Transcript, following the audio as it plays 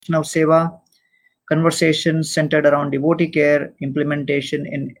Vaishnav Seva, conversations centered around devotee care implementation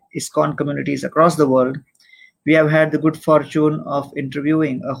in ISKCON communities across the world. We have had the good fortune of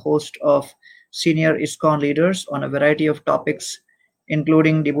interviewing a host of senior ISKCON leaders on a variety of topics,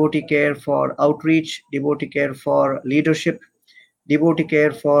 including devotee care for outreach, devotee care for leadership, devotee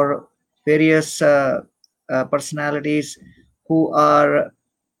care for various personalities who are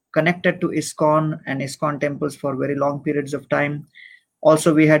connected to ISKCON and ISKCON temples for very long periods of time.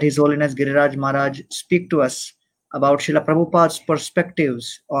 Also, we had His Holiness Giriraj Maharaj speak to us about Srila Prabhupada's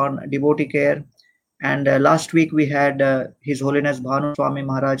perspectives on devotee care. And last week we had His Holiness Bhanu Swami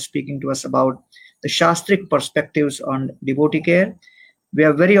Maharaj speaking to us about the Shastric perspectives on devotee care. We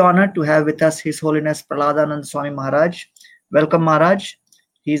are very honored to have with us His Holiness Praladanand Swami Maharaj. Welcome, Maharaj.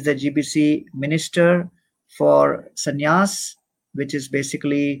 He is the GBC Minister for Sannyas, which is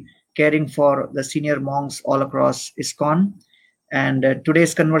basically caring for the senior monks all across ISKCON. And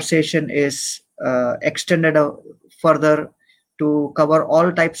today's conversation is extended further to cover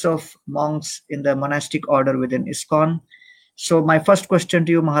all types of monks in the monastic order within ISKCON. So my first question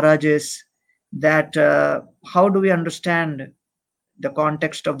to you, Maharaj, is that how do we understand the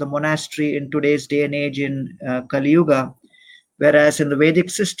context of the monastery in today's day and age in Kali Yuga? Whereas in the Vedic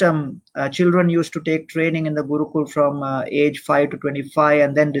system, children used to take training in the Gurukul from age 5 to 25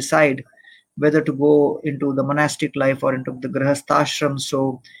 and then decide whether to go into the monastic life or into the Grihasthashram.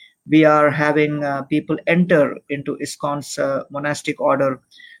 So we are having people enter into ISKCON's monastic order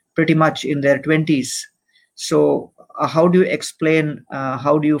pretty much in their 20s. So how do you explain,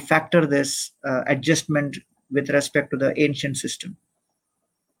 how do you factor this adjustment with respect to the ancient system?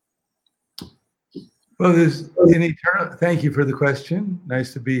 Well, there's an eternal, thank you for the question.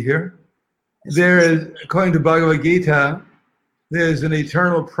 Nice to be here. There is, according to Bhagavad Gita, there's an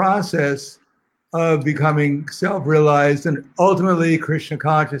eternal process of becoming self-realized and ultimately Krishna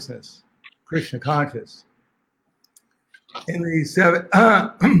consciousness, Krishna conscious. In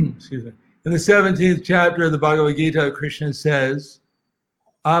the in the 17th chapter of the Bhagavad Gita, Krishna says,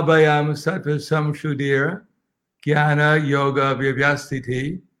 Abhayam sattva samshuddhira jnana yoga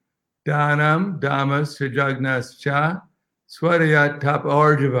vyavastiti Dhanam Dhammas Sajagnascha Swadhyat Tap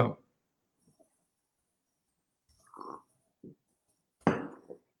Arjavam.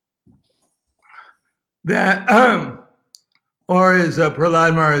 That, or as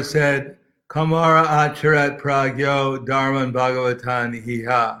Prahlad Maharaj said, Kamara Acharat Pragyo Dharman Bhagavatan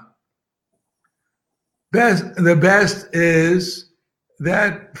Hiha. The best is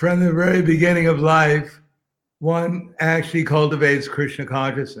that from the very beginning of life, one actually cultivates Krishna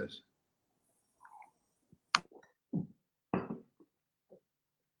consciousness.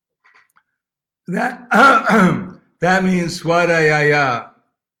 That means swadhyaya,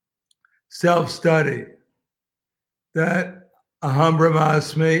 self-study. That aham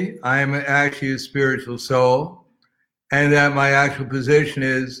brahmasmi, I am actually a spiritual soul, and that my actual position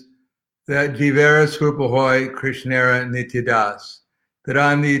is that jivera swarupahoy krishnera nityadas, that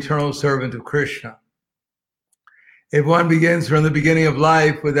I'm the eternal servant of Krishna. If one begins from the beginning of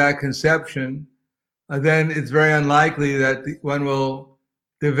life with that conception, then it's very unlikely that one will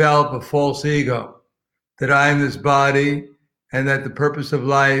develop a false ego, that I am this body and that the purpose of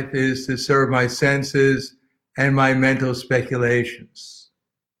life is to serve my senses and my mental speculations.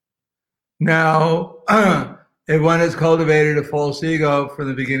 Now, if one has cultivated a false ego from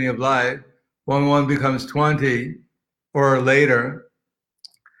the beginning of life, when one becomes 20 or later,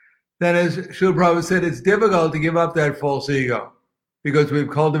 then as Srila Prabhupada said, it's difficult to give up that false ego because we've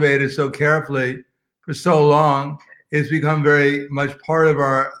cultivated so carefully for so long. It's become very much part of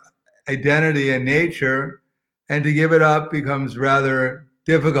our identity and nature, and to give it up becomes rather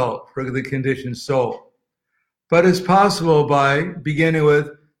difficult for the conditioned soul. But it's possible by beginning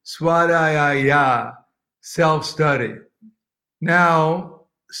with swadhyaya, self-study. Now,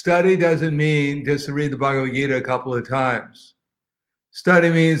 study doesn't mean just to read the Bhagavad Gita a couple of times. Study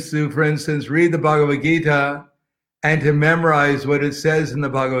means to, for instance, read the Bhagavad Gita and to memorize what it says in the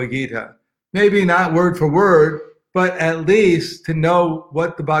Bhagavad Gita. Maybe not word for word, but at least to know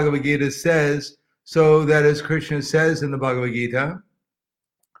what the Bhagavad Gita says, so that as Krishna says in the Bhagavad Gita,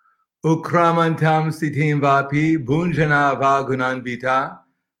 Ukramantam stitim vapi bhunjana vagunanvita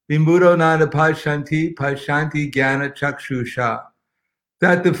vimbudo nanda pashanti jnana chakshusha.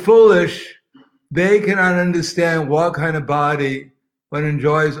 That the foolish, they cannot understand what kind of body one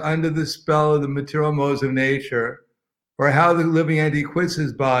enjoys under the spell of the material modes of nature, or how the living entity quits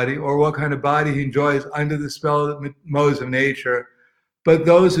his body, or what kind of body he enjoys under the spell of the modes of nature. But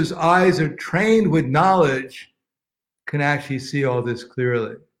those whose eyes are trained with knowledge can actually see all this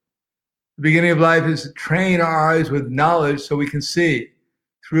clearly. The beginning of life is to train our eyes with knowledge so we can see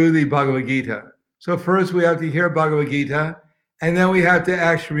through the Bhagavad Gita. So first we have to hear Bhagavad Gita, and then we have to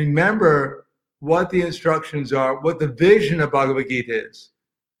actually remember what the instructions are, what the vision of Bhagavad Gita is.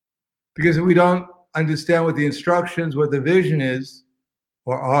 Because if we don't understand what the instructions, what the vision is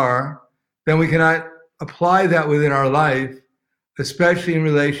or are, then we cannot apply that within our life, especially in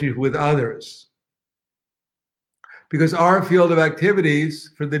relationship with others. Because our field of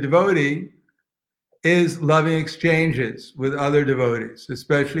activities for the devotee is loving exchanges with other devotees,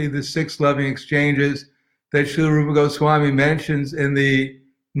 especially the 6 loving exchanges that Srila Rupa Goswami mentions in the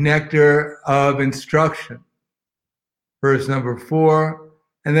Nectar of Instruction, verse number 4.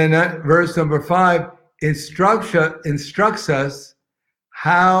 And then verse number 5 instructs us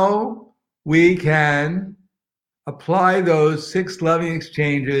how we can apply those 6 loving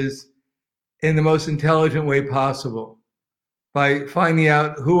exchanges in the most intelligent way possible by finding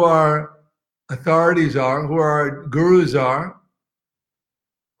out who our authorities are, who our gurus are,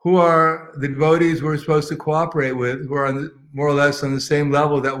 who are the devotees we're supposed to cooperate with, who are more or less on the same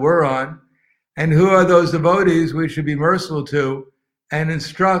level that we're on, and who are those devotees we should be merciful to and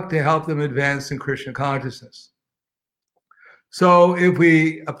instruct to help them advance in Krishna consciousness. So if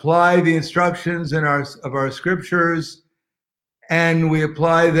we apply the instructions of our scriptures and we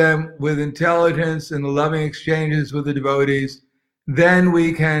apply them with intelligence and the loving exchanges with the devotees, then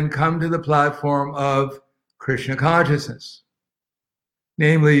we can come to the platform of Krishna consciousness,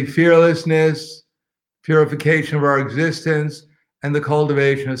 namely fearlessness, purification of our existence, and the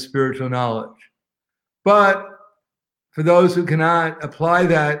cultivation of spiritual knowledge. But for those who cannot apply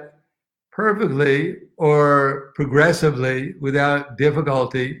that perfectly or progressively without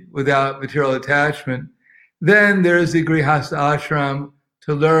difficulty, without material attachment, then there's the Grihastha ashram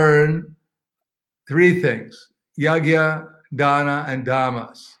to learn 3 things: yagya, dana, and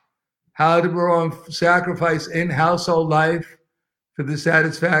dhammas. How to perform sacrifice in household life for the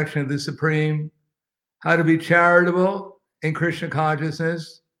satisfaction of the Supreme, how to be charitable in Krishna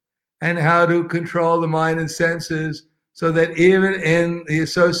consciousness, and how to control the mind and senses so that even in the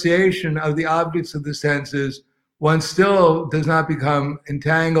association of the objects of the senses, one still does not become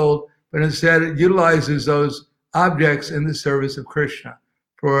entangled, but instead it utilizes those objects in the service of Krishna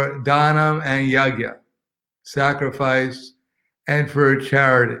for dhanam and yagya, sacrifice, and for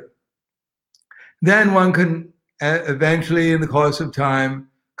charity. Then one can eventually, in the course of time,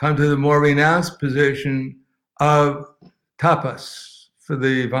 come to the more renounced position of tapas for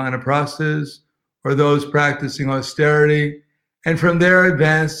the vanaprasthas or those practicing austerity, and from there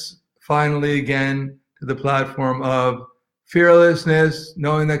advance finally again to the platform of fearlessness,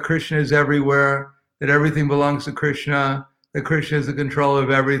 knowing that Krishna is everywhere, that everything belongs to Krishna, that Krishna is the controller of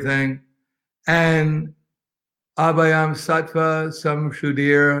everything, and abhayam sattva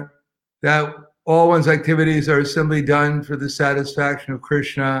samshuddhir, that all one's activities are simply done for the satisfaction of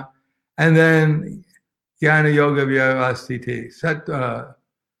Krishna, and then jnana yoga vyavastiti,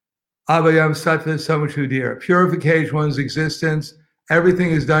 abhayam sattva samshuddhir, purification one's existence.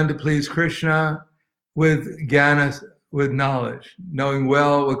 Everything is done to please Krishna with jnana, with knowledge, knowing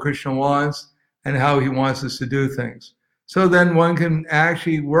well what Krishna wants and how he wants us to do things. So then one can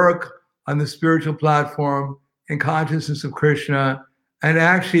actually work on the spiritual platform in consciousness of Krishna, and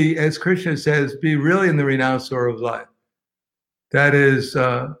actually, as Krishna says, be really in the renounced order of life. That is,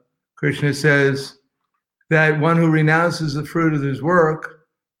 Krishna says that one who renounces the fruit of his work,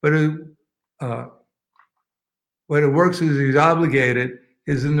 but what it works as he's obligated,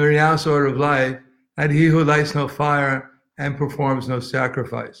 is in the renounced order of life, and he who lights no fire and performs no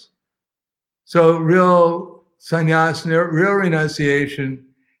sacrifice. So real sannyas, real renunciation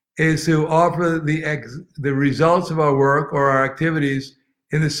is to offer the results of our work or our activities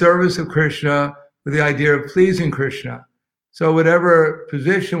in the service of Krishna with the idea of pleasing Krishna. So whatever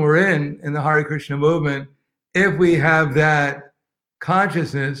position we're in the Hare Krishna movement, if we have that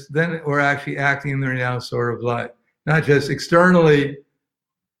consciousness, then we're actually acting in the renounced order of life, not just externally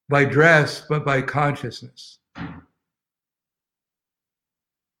by dress, but by consciousness.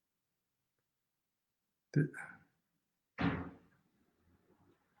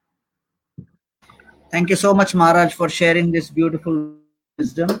 Thank you so much, Maharaj, for sharing this beautiful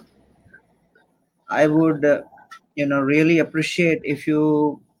wisdom. I would, really appreciate if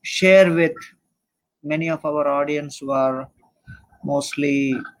you share with many of our audience who are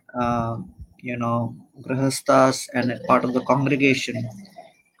mostly, grihasthas and part of the congregation.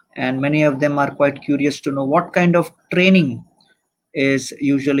 And many of them are quite curious to know what kind of training is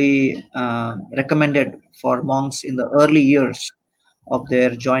usually recommended for monks in the early years of their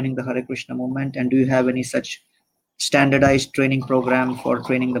joining the Hare Krishna movement, and do you have any such standardized training program for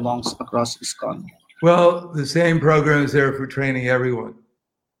training the monks across ISKCON? Well, the same program is there for training everyone.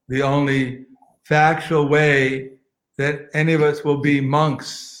 the only factual way that any of us will be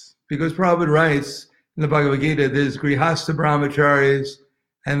monks. Because Prabhupada writes in the Bhagavad Gita, there's Grihastha Brahmacharis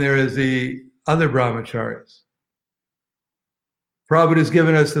and there is the other Brahmacharis. Prabhupada has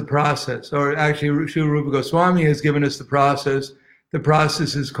given us the process, or actually Srila Rupa Goswami has given us the process. The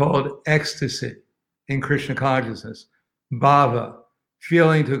process is called ecstasy in Krishna consciousness, bhava,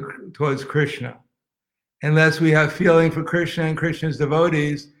 feeling towards Krishna. Unless we have feeling for Krishna and Krishna's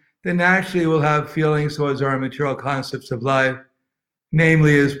devotees, then naturally we'll have feelings towards our material concepts of life.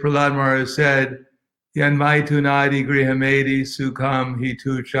 Namely, as Prahlad Maharaj said, Yanmaitu nadi grihamedi sukham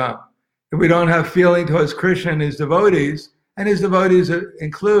hitucham. If we don't have feeling towards Krishna and his devotees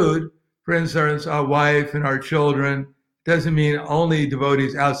include, for instance, our wife and our children, doesn't mean only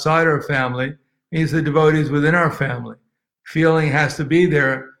devotees outside our family, it means the devotees within our family. Feeling has to be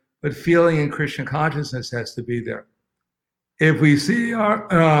there, but feeling in Krishna consciousness has to be there. If we see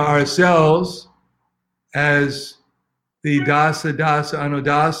ourselves as the dasa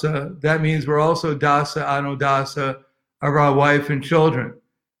anudasa, that means we're also dasa anudasa of our wife and children.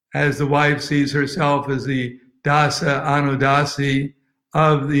 As the wife sees herself as the dasa anudasi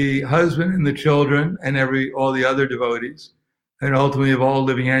of the husband and the children and all the other devotees, and ultimately of all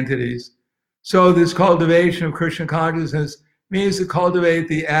living entities. So this cultivation of Krishna consciousness means to cultivate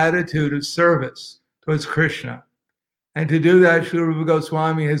the attitude of service towards Krishna. And to do that, Srila Rupa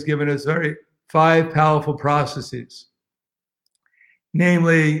Goswami has given us 5 powerful processes.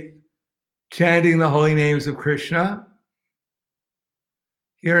 Namely, chanting the holy names of Krishna,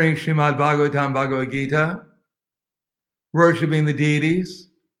 hearing Srimad Bhagavatam Bhagavad Gita, worshiping the deities,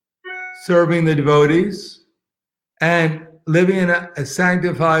 serving the devotees, and living in a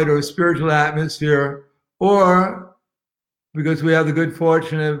sanctified or spiritual atmosphere, or, because we have the good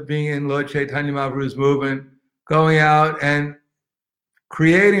fortune of being in Lord Chaitanya Mahaprabhu's movement, going out and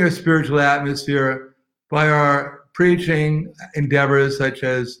creating a spiritual atmosphere by our preaching endeavors such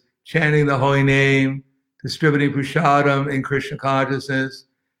as chanting the holy name, distributing prasadam in Krishna consciousness,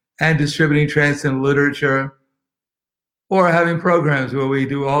 and distributing transcendental literature, or having programs where we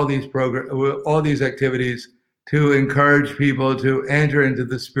do all these activities to encourage people to enter into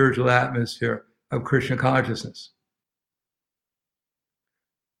the spiritual atmosphere of Krishna consciousness.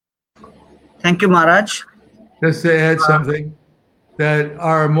 Thank you, Maharaj. Just to add something, that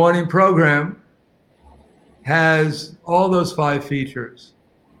our morning program has all those 5 features.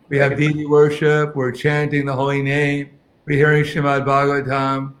 We have deity worship, we're chanting the holy name, we're hearing Srimad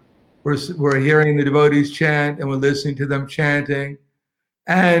Bhagavatam, we're hearing the devotees chant and we're listening to them chanting,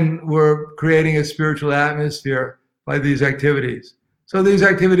 and we're creating a spiritual atmosphere by these activities. So these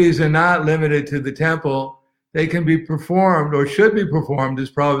activities are not limited to the temple. They can be performed, or should be performed,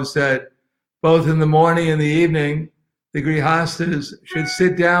 as Prabhupada said, both in the morning and the evening. The Grihastas should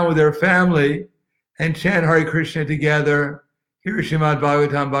sit down with their family and chant Hare Krishna together, hear Srimad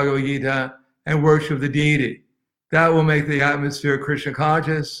Bhagavatam Bhagavad Gita, and worship the deity. That will make the atmosphere Krishna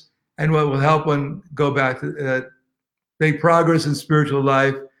conscious, and what will help one go back to make progress in spiritual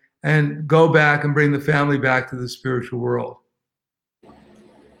life and go back and bring the family back to the spiritual world.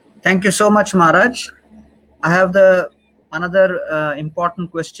 Thank you so much, Maharaj. I have another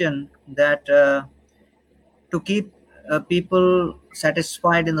important question that to keep people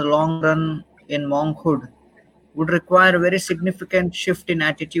satisfied in the long run in monkhood would require a very significant shift in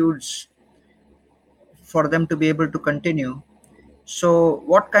attitudes for them to be able to continue. So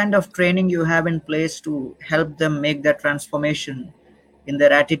what kind of training you have in place to help them make that transformation in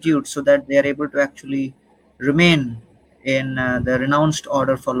their attitude so that they are able to actually remain in the renounced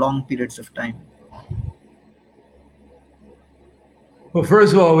order for long periods of time? Well,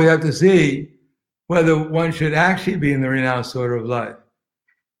 first of all, we have to see whether one should actually be in the renounced order of life.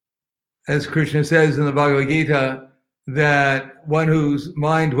 As Krishna says in the Bhagavad Gita, that one whose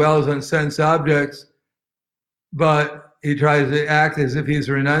mind dwells on sense objects, but he tries to act as if he's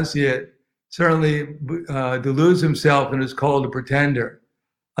a renunciate, certainly deludes himself and is called a pretender.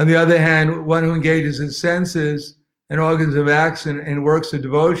 On the other hand, one who engages in senses and organs of action and works of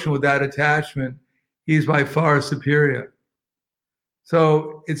devotion without attachment, he's by far superior.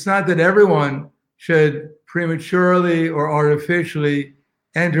 So it's not that everyone should prematurely or artificially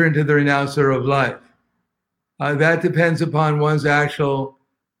enter into the renounced order of life. That depends upon one's actual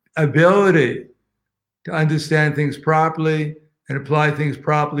ability to understand things properly and apply things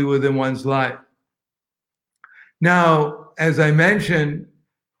properly within one's life. Now, as I mentioned,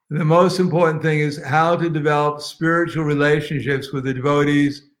 the most important thing is how to develop spiritual relationships with the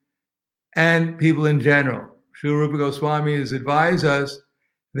devotees and people in general. Srila Rupa Goswami has advised us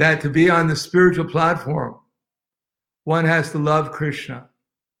that to be on the spiritual platform, one has to love Krishna.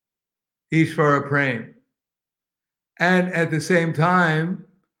 Ishvara Prem. And at the same time,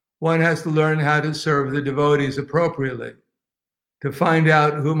 one has to learn how to serve the devotees appropriately, to find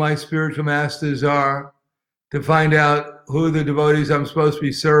out who my spiritual masters are, to find out who the devotees I'm supposed to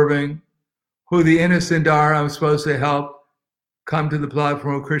be serving, who the innocent are I'm supposed to help come to the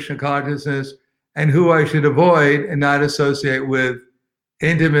platform of Krishna consciousness, and who I should avoid and not associate with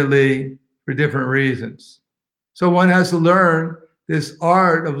intimately for different reasons. So one has to learn this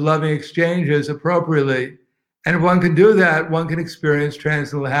art of loving exchanges appropriately. And if one can do that, one can experience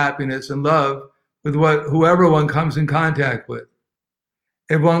transcendental happiness and love with whoever one comes in contact with.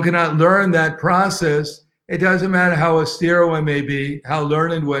 If one cannot learn that process, it doesn't matter how austere one may be, how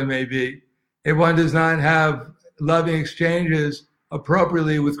learned one may be. If one does not have loving exchanges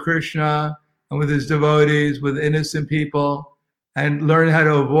appropriately with Krishna and with his devotees, with innocent people, and learn how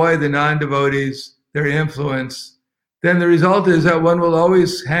to avoid the non-devotees, their influence, then the result is that one will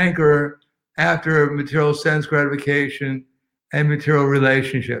always hanker after material sense gratification and material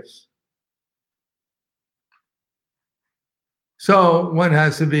relationships. So one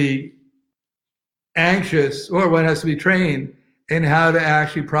has to be anxious, or one has to be trained in how to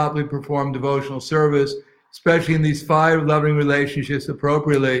actually properly perform devotional service, especially in these 5 loving relationships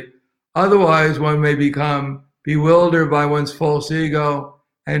appropriately. Otherwise, one may become bewildered by one's false ego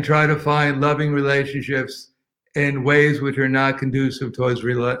and try to find loving relationships in ways which are not conducive towards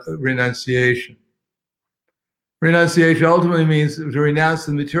renunciation. Renunciation ultimately means to renounce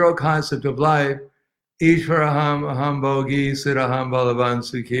the material concept of life, Ishvaraham aham bhogi siraham balavan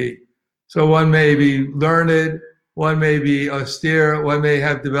sukhi. So one may be learned, one may be austere, one may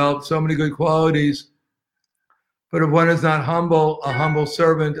have developed so many good qualities, but if one is not humble, a humble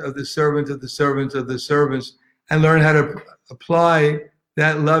servant of the servant of the servants of the servants, and learn how to apply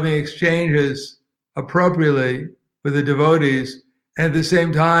that loving exchanges appropriately with the devotees, and at the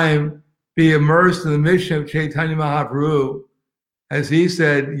same time be immersed in the mission of Chaitanya Mahaprabhu, as he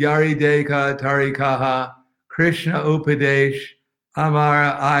said, Yari Deka Tarikaha, Krishna Upadesh,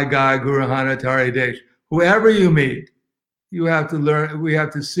 Amara Aga Guruhana Taridesh. Whoever you meet, you have to learn, we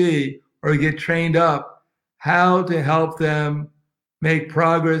have to see or get trained up how to help them make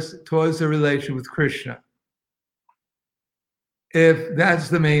progress towards the relation with Krishna. If that's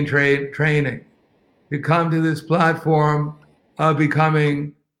the main training, to come to this platform of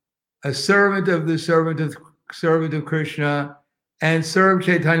becoming a servant of the servant of Krishna and serve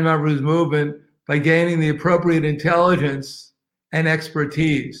Chaitanya Mahaprabhu's movement by gaining the appropriate intelligence and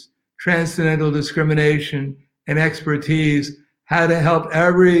expertise, transcendental discrimination and expertise, how to help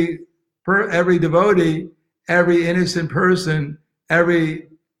every devotee, every innocent person, every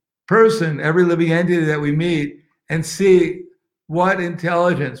living entity that we meet, and see what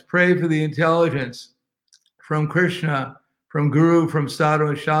intelligence, pray for the intelligence from Krishna, from Guru, from Sadhu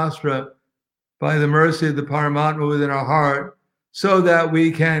and Shastra, by the mercy of the Paramatma within our heart, so that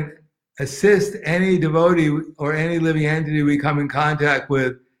we can assist any devotee or any living entity we come in contact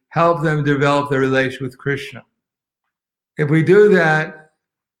with, help them develop their relation with Krishna. If we do that,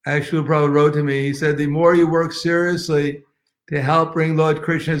 as Srila Prabhupada wrote to me, he said, the more you work seriously to help bring Lord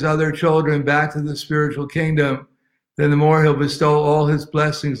Krishna's other children back to the spiritual kingdom, then the more he'll bestow all his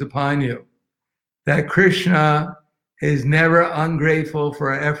blessings upon you. That Krishna is never ungrateful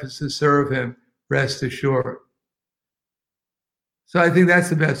for our efforts to serve him, rest assured. So I think that's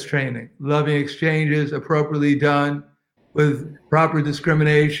the best training. Loving exchanges appropriately done with proper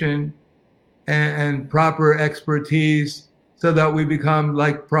discrimination and proper expertise, so that we become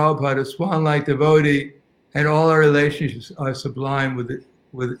like Prabhupada, a swan-like devotee, and all our relationships are sublime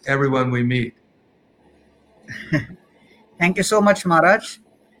with everyone we meet. Thank you so much, Maharaj.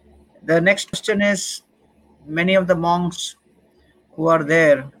 The next question is, many of the monks who are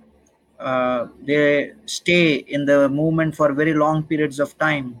there, they stay in the movement for very long periods of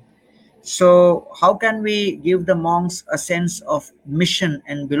time. So how can we give the monks a sense of mission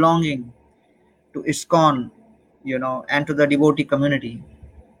and belonging to ISKCON, and to the devotee community?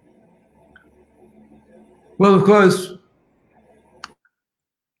 Well, of course,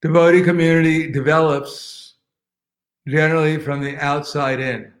 devotee community develops generally from the outside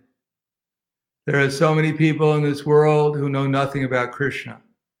in. There are so many people in this world who know nothing about Krishna.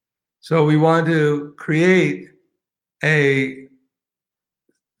 So we want to create a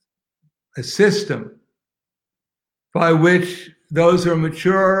system by which those who are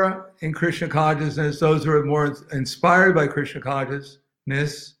mature in Krishna consciousness, those who are more inspired by Krishna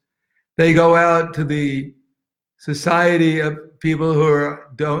consciousness, they go out to the society of people who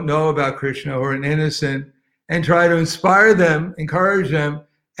don't know about Krishna, who are innocent, and try to inspire them, encourage them,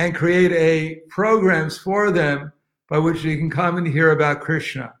 and create programs for them by which they can come and hear about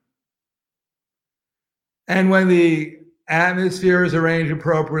Krishna. And when the atmosphere is arranged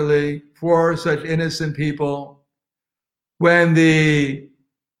appropriately for such innocent people, when the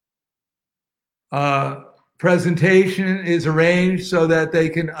presentation is arranged so that they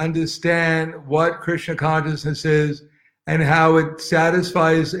can understand what Krishna consciousness is and how it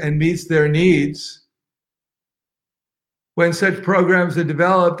satisfies and meets their needs, when such programs are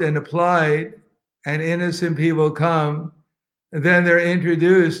developed and applied and innocent people come, then they're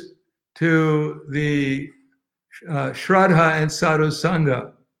introduced to the Shraddha and Sadhu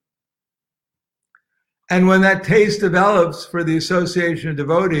Sangha. And when that taste develops for the association of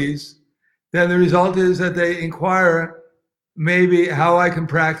devotees, then the result is that they inquire maybe how I can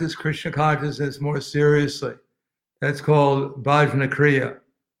practice Krishna consciousness more seriously. That's called bhajana kriya.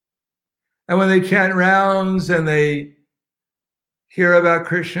 And when they chant rounds and they hear about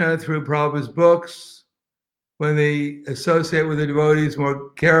Krishna through Prabhupada's books, when they associate with the devotees more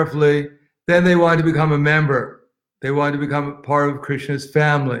carefully, then they want to become a member. They want to become part of Krishna's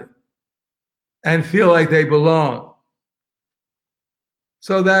family and feel like they belong.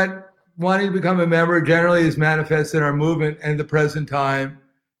 So that wanting to become a member generally is manifested in our movement and the present time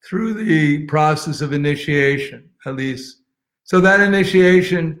through the process of initiation, at least. So that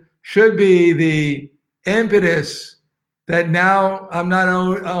initiation should be the impetus that now I'm not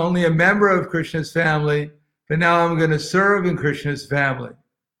only a member of Krishna's family, but now I'm going to serve in Krishna's family.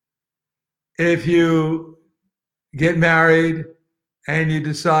 If you get married and you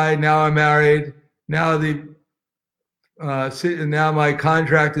decide, now I'm married, now now my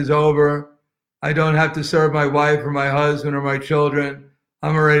contract is over, I don't have to serve my wife or my husband or my children,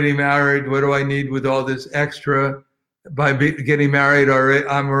 I'm already married, what do I need with all this extra? By getting married,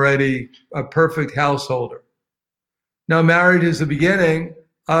 I'm already a perfect householder. Now, marriage is the beginning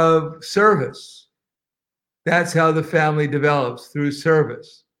of service. That's how the family develops, through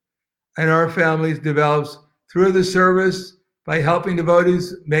service. And our family develops through the service by helping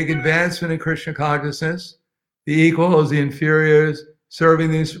devotees make advancement in Krishna consciousness, the equals, the inferiors,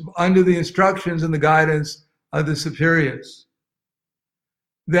 serving under the instructions and the guidance of the superiors.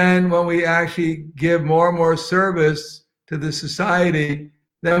 Then when we actually give more and more service to the society,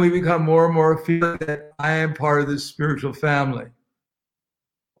 then we become more and more feeling that I am part of this spiritual family.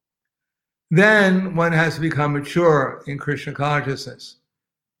 Then one has to become mature in Krishna consciousness.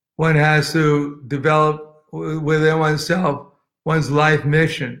 One has to develop within oneself one's life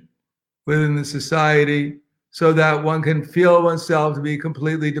mission within the society so that one can feel oneself to be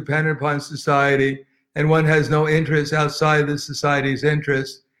completely dependent upon society and one has no interest outside the society's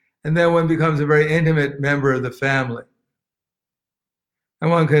interest. And then one becomes a very intimate member of the family.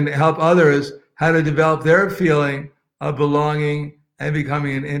 And one can help others how to develop their feeling of belonging and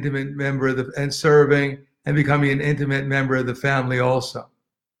becoming an intimate member of and serving and becoming an intimate member of the family also.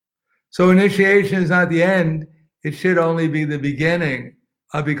 So initiation is not the end. It should only be the beginning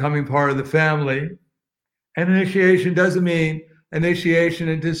of becoming part of the family. And initiation doesn't mean initiation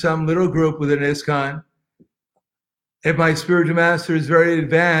into some little group within ISKCON. If my spiritual master is very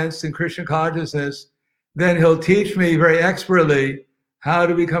advanced in Krishna consciousness, then he'll teach me very expertly how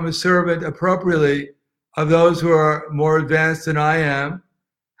to become a servant appropriately of those who are more advanced than I am,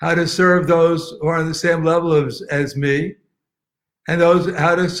 how to serve those who are on the same level as me, and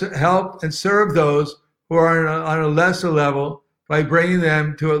how to help and serve those who are on a lesser level by bringing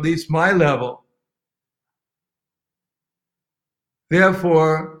them to at least my level.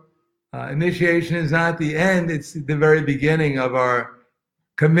 Therefore, initiation is not the end, it's the very beginning of our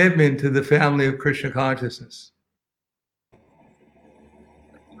commitment to the family of Krishna consciousness.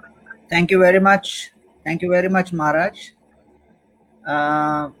 Thank you very much. Thank you very much, Maharaj.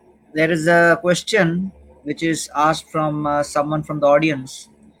 There is a question which is asked from someone from the audience.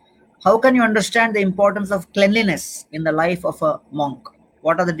 How can you understand the importance of cleanliness in the life of a monk?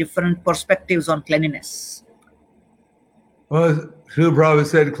 What are the different perspectives on cleanliness? Well, Srila Prabhupada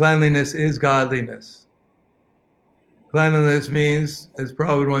said cleanliness is godliness. Cleanliness means, as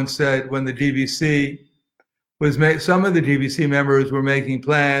Prabhupada once said, when the GBC was made, some of the GBC members were making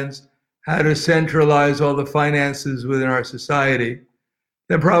plans how to centralize all the finances within our society.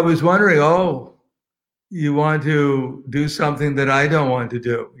 Then Prabhupada was wondering, oh, you want to do something that I don't want to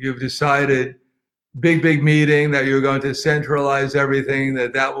do. You've decided, big meeting, that you're going to centralize everything,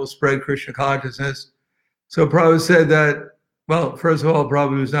 that will spread Krishna consciousness. So Prabhupada said that, well, first of all,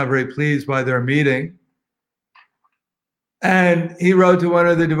 Prabhupada was not very pleased by their meeting. And he wrote to one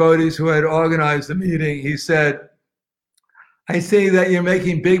of the devotees who had organized the meeting. He said, I see that you're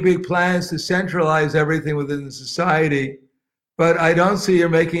making big plans to centralize everything within the society, but I don't see you're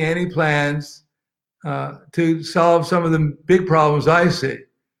making any plans to solve some of the big problems I see.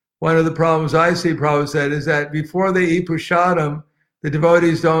 one of the problems I see, Prabhupada said, is that before they eat prasadam, the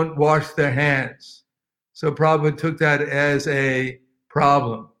devotees don't wash their hands. So Prabhupada took that as a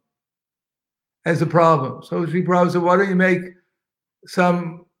problem. So Sri Prabhupada said, why don't you make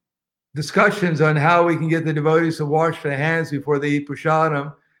some discussions on how we can get the devotees to wash their hands before they eat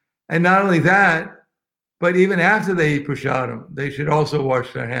prasadam. And not only that, but even after they eat prasadam, they should also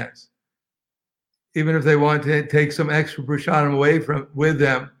wash their hands. Even if they want to take some extra prasadam away with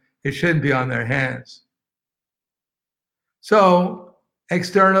them, it shouldn't be on their hands. So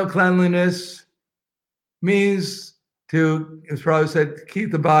external cleanliness means to, as Prabhupada said,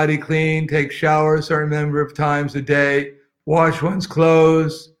 keep the body clean, take showers a certain number of times a day, wash one's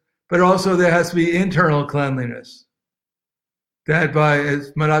clothes, but also there has to be internal cleanliness. That by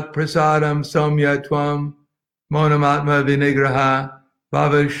as manat prasadam somya tvam monamatma vinigraha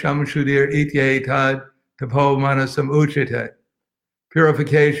bhava shamshudir ityetad tapo manasam uchite.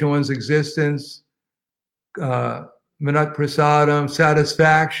 Purification of one's existence, manat prasadam,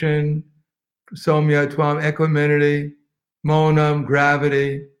 satisfaction, somya tvam, equanimity, monam,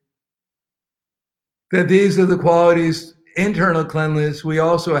 gravity. That these are the qualities, internal cleanliness, we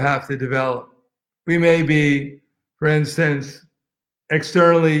also have to develop. We may be, for instance,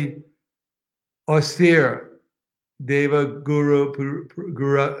 externally austere, Deva Dvita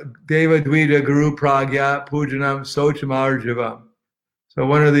Guru Pragya Pujanam Sochamarjavam. So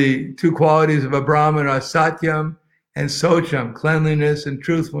one of the two qualities of a Brahmin are Satyam and Socham, cleanliness and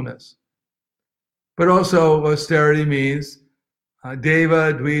truthfulness. But also austerity means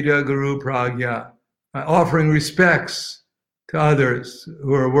Deva Dvita Guru Pragya, offering respects to others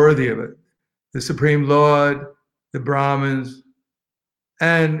who are worthy of it. The Supreme Lord, the Brahmins,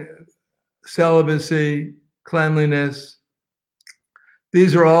 and celibacy, cleanliness.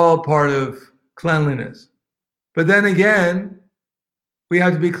 These are all part of cleanliness. But then again, we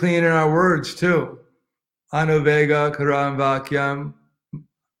have to be clean in our words too. Anuvega karam vakyam,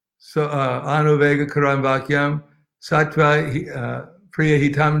 anuvega karam vakyam, sattva priya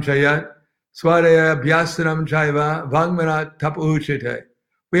hitam chayat, swadaya bhyasanam chaiva, vangmanat tapuchite.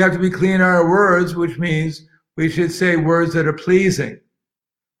 We have to be clean in our words, which means we should say words that are pleasing,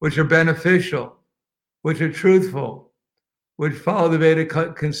 which are beneficial, which are truthful, which follow the Vedic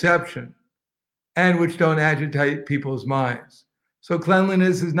conception, and which don't agitate people's minds. So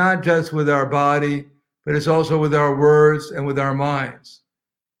cleanliness is not just with our body, but it's also with our words and with our minds.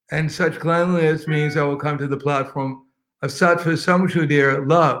 And such cleanliness means that we'll come to the platform of sattva samshuddhir,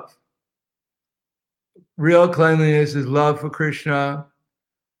 love. Real cleanliness is love for Krishna,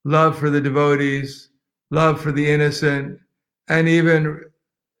 love for the devotees, love for the innocent, and even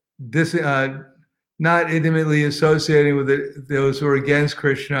this, not intimately associating with those who are against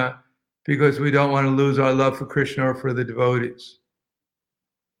Krishna, because we don't want to lose our love for Krishna or for the devotees.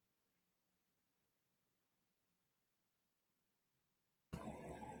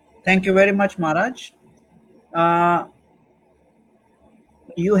 Thank you very much, Maharaj.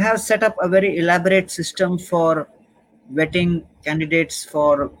 You have set up a very elaborate system for vetting candidates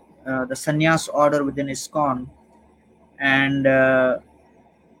for the sannyas order within ISKCON, and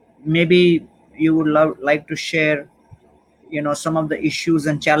maybe you would like to share, some of the issues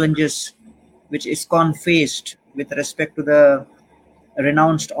and challenges which ISKCON faced with respect to the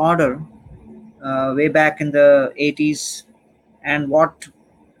renounced order way back in the 80s, and what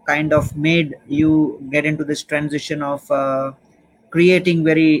kind of made you get into this transition of creating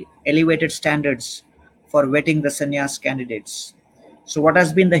very elevated standards for vetting the sannyas candidates. So what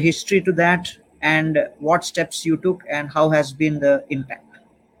has been the history to that, and what steps you took, and how has been the impact?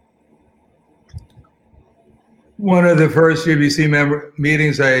 One of the first GBC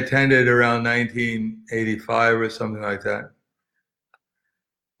meetings I attended around 1985 or something like that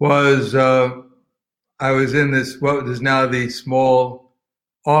was I was in this, what is now the small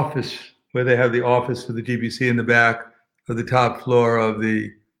office where they have the office for the GBC in the back of the top floor of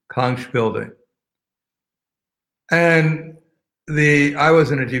the Conch building. And I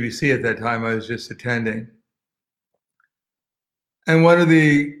wasn't a GBC at that time, I was just attending. And one of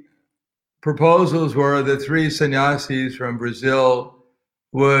the proposals were that 3 sannyasis from Brazil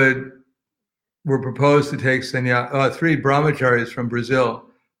were proposed to take 3 brahmacharis from Brazil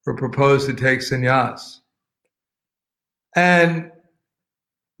were proposed to take sannyas. And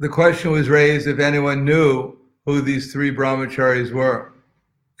the question was raised if anyone knew who these 3 brahmacharis were.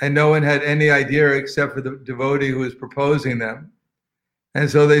 And no one had any idea except for the devotee who was proposing them. And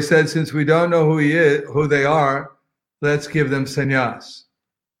so they said, since we don't know who they are, let's give them sannyas.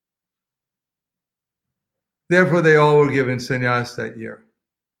 Therefore, they all were given sannyas that year.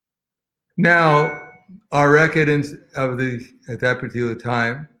 Now, our record at that particular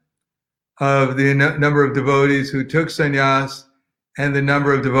time of the number of devotees who took sannyas and the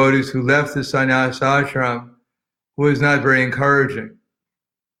number of devotees who left the sannyas ashram was not very encouraging.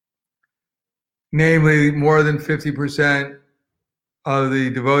 Namely, more than 50% of the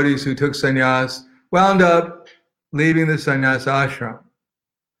devotees who took sannyas wound up leaving the sannyas ashram.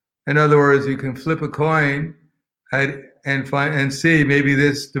 In other words, you can flip a coin and see maybe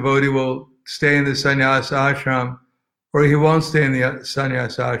this devotee will stay in the sannyas ashram or he won't stay in the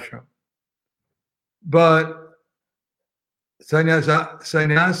sannyas ashram. But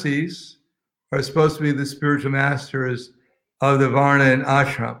sannyasis are supposed to be the spiritual masters of the varna and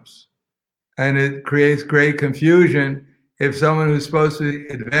ashrams. And it creates great confusion if someone who's supposed to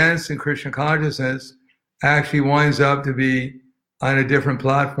advance in Krishna consciousness actually winds up to be on a different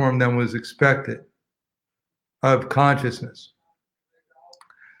platform than was expected of consciousness.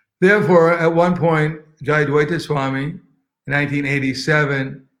 Therefore, at one point, Jayadvaita Swami, in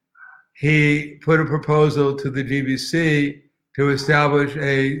 1987, he put a proposal to the GBC to establish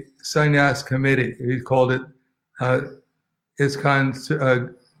a sannyas committee. He called it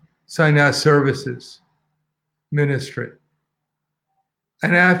ISKCON Sannyas Services Ministry.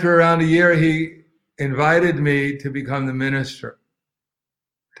 And after around a year, he invited me to become the minister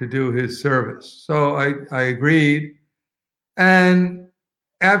to do his service. So I agreed. And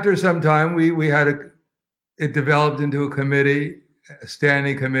after some time, it developed into a committee, a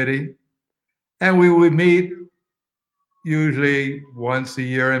standing committee. And we would meet usually once a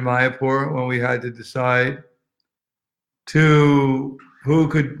year in Mayapur when we had to decide who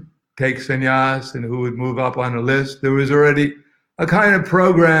could take sannyas and who would move up on the list. There was already a kind of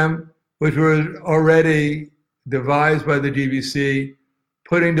program which was already devised by the GBC,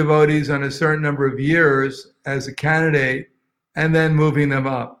 putting devotees on a certain number of years as a candidate and then moving them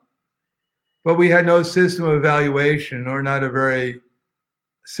up. But we had no system of evaluation, or not a very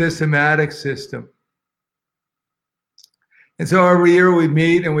systematic system. And so every year we'd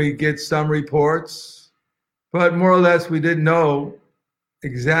meet and we'd get some reports, but more or less we didn't know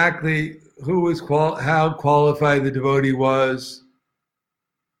exactly how qualified the devotee was.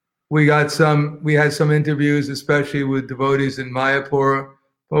 We had some interviews, especially with devotees in Mayapur,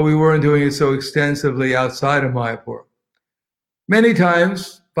 but we weren't doing it so extensively outside of Mayapur. Many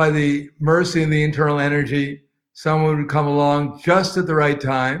times, by the mercy and the internal energy, someone would come along just at the right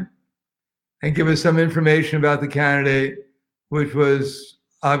time and give us some information about the candidate, which was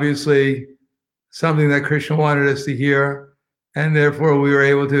obviously something that Krishna wanted us to hear, and therefore we were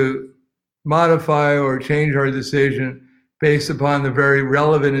able to modify or change our decision based upon the very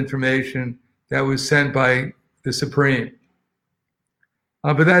relevant information that was sent by the Supreme.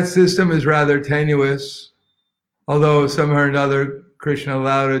 But that system is rather tenuous, although somehow or another Krishna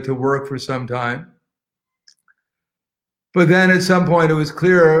allowed it to work for some time. But then at some point it was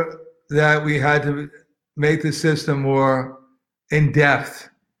clear that we had to make the system more in depth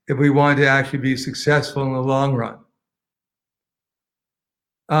if we wanted to actually be successful in the long run.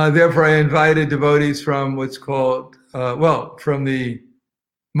 Therefore, I invited devotees from what's called,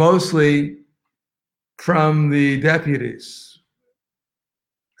 mostly from the deputies.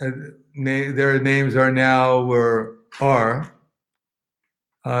 Their names are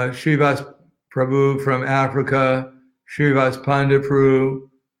Srivas Prabhu from Africa, Srivas Pandapru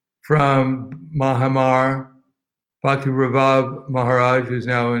from Mahamar, Bhakti Prabhav Maharaj, who's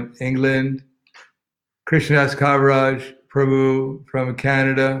now in England, Krishnadas Kaviraj Prabhu from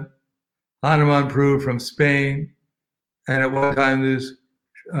Canada, Hanuman Prabhu from Spain, and at one time there's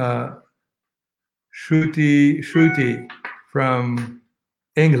Shruti from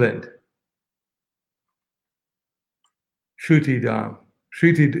England. Shruti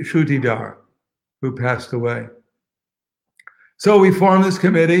Dar, who passed away. So we formed this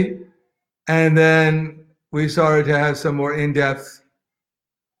committee, and then we started to have some more in-depth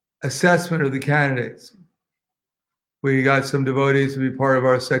assessment of the candidates. We got some devotees to be part of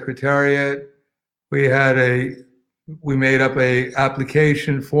our secretariat. We made up a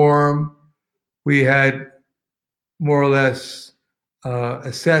application form. We had more or less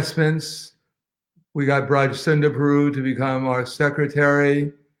assessments. We got Braj Sundar to become our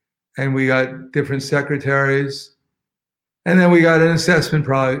secretary, and we got different secretaries. And then we got an assessment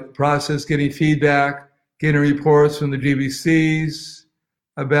process, getting feedback, getting reports from the GBCs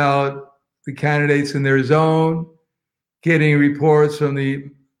about the candidates in their zone, getting reports from the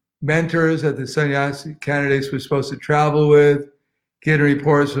mentors that the sannyas candidates were supposed to travel with, getting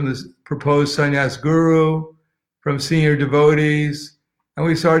reports from the proposed sannyas guru, from senior devotees, and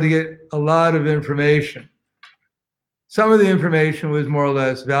we started to get a lot of information. Some of the information was more or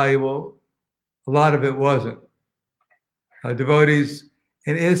less valuable. A lot of it wasn't. Devotees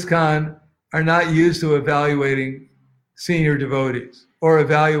in ISKCON are not used to evaluating senior devotees or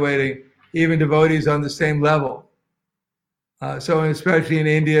evaluating even devotees on the same level. So especially in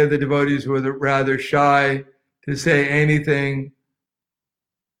India, the devotees were rather shy to say anything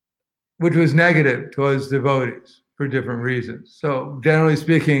which was negative towards devotees for different reasons. So generally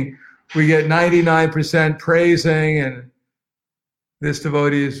speaking, we get 99% praising, and this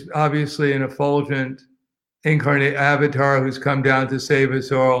devotee is obviously an effulgent incarnate avatar who's come down to save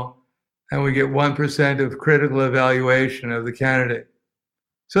us all, and we get 1% of critical evaluation of the candidate.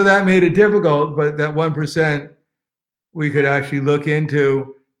 So that made it difficult, but that 1% we could actually look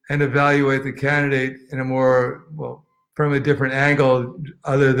into and evaluate the candidate in a more, well, from a different angle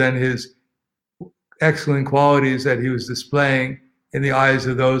other than his excellent qualities that he was displaying in the eyes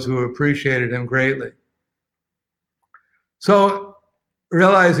of those who appreciated him greatly. So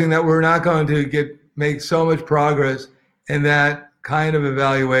realizing that we're not going to make so much progress in that kind of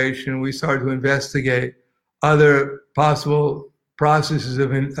evaluation, we started to investigate other possible processes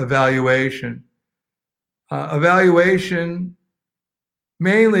of evaluation. Evaluation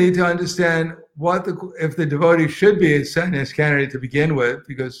mainly to understand if the devotee should be a sannyas candidate to begin with,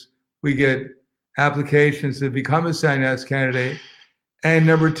 because we get applications to become a sannyas candidate. And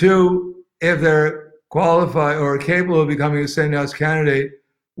number two, if they're qualified or capable of becoming a sannyas candidate,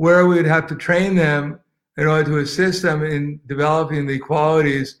 where we would have to train them in order to assist them in developing the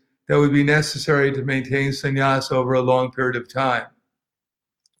qualities that would be necessary to maintain sannyas over a long period of time.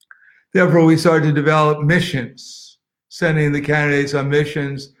 Therefore, we started to develop missions, sending the candidates on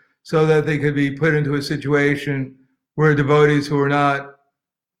missions so that they could be put into a situation where devotees who are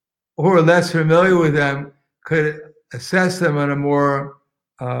less familiar with them could assess them in a more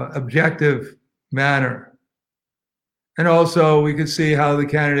objective manner. And also, we could see how the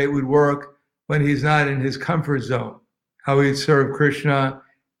candidate would work when he's not in his comfort zone, how he'd serve Krishna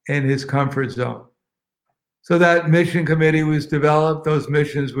in his comfort zone. So that mission committee was developed, those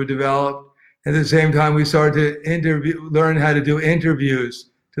missions were developed. At the same time, we started to learn how to do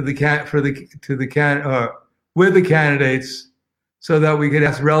interviews with the candidates, so that we could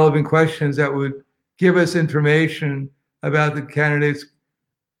ask relevant questions that would give us information about the candidates'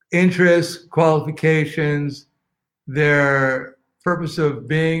 interests, qualifications, their purpose of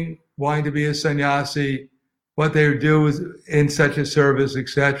wanting to be a sannyasi, what they do in such a service,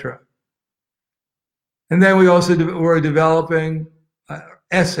 etc. And then we also were developing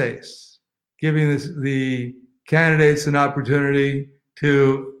essays, giving the candidates an opportunity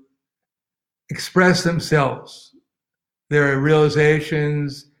to express themselves, their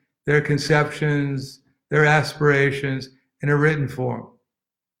realizations, their conceptions, their aspirations in a written form.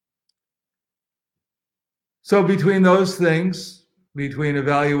 So between those things, between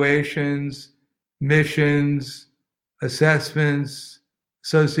evaluations, missions, assessments,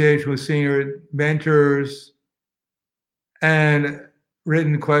 association with senior mentors, and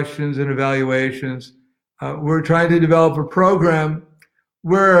written questions and evaluations, we're trying to develop a program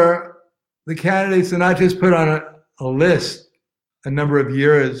where the candidates are not just put on a list a number of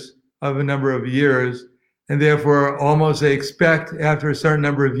years, and therefore almost they expect after a certain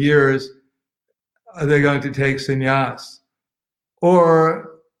number of years they're going to take sannyas.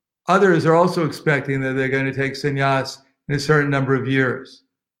 Or others are also expecting that they're going to take sannyas in a certain number of years.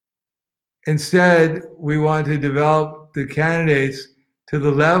 Instead, we want to develop the candidates to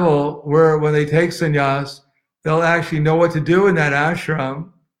the level where when they take sannyas, they'll actually know what to do in that ashram.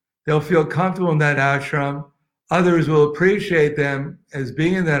 They'll feel comfortable in that ashram. Others will appreciate them as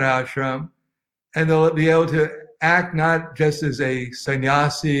being in that ashram, and they'll be able to act not just as a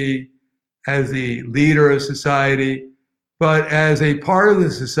sannyasi, as the leader of society, but as a part of the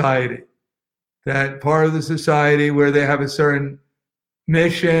society. That part of the society where they have a certain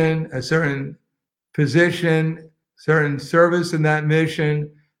mission, a certain position, certain service in that mission,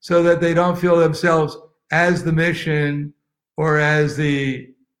 so that they don't feel themselves as the mission or as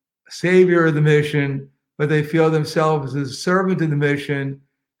the savior of the mission, but they feel themselves as a servant of the mission,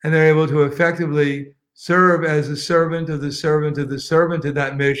 and they're able to effectively serve as a servant of the servant of the servant of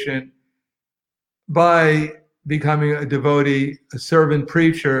that mission by becoming a devotee, a servant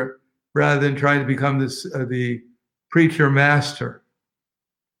preacher, rather than trying to become the preacher master.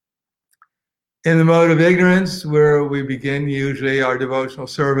 In the mode of ignorance, where we begin usually our devotional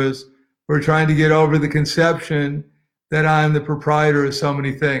service, we're trying to get over the conception that I'm the proprietor of so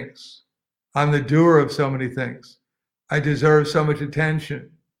many things. I'm the doer of so many things. I deserve so much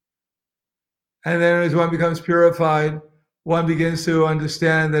attention. And then as one becomes purified, one begins to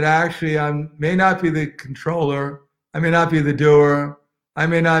understand that actually I may not be the controller, I may not be the doer, I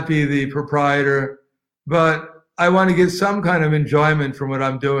may not be the proprietor, but I want to get some kind of enjoyment from what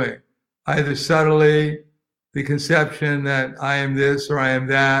I'm doing. either subtly, the conception that I am this or I am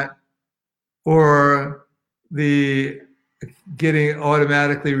that, or the getting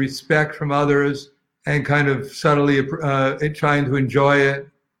automatically respect from others and kind of subtly trying to enjoy it.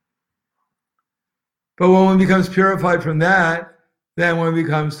 But when one becomes purified from that, then one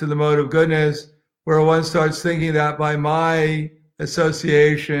becomes to the mode of goodness, where one starts thinking that by my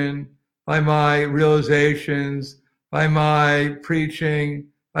association, by my realizations, by my preaching,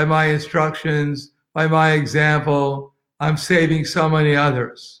 by my instructions, by my example, I'm saving so many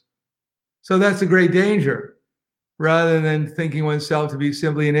others. So that's a great danger, rather than thinking oneself to be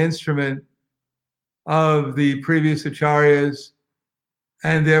simply an instrument of the previous acharyas,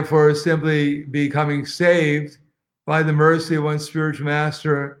 and therefore simply becoming saved by the mercy of one's spiritual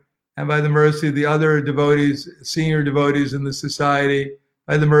master and by the mercy of the other devotees, senior devotees in the society,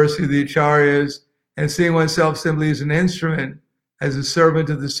 by the mercy of the acharyas, and seeing oneself simply as an instrument, as a servant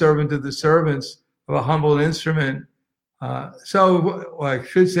of the servant of the servants, of a humble instrument. So I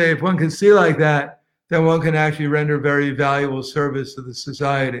should say, if one can see like that, then one can actually render very valuable service to the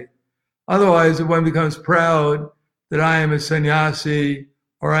society. Otherwise, if one becomes proud that I am a sannyasi,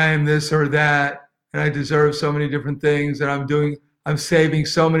 or I am this or that, and I deserve so many different things, and I'm saving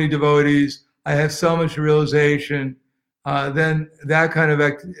so many devotees, I have so much realization, then that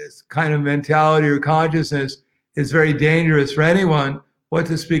kind of mentality or consciousness is very dangerous for anyone, what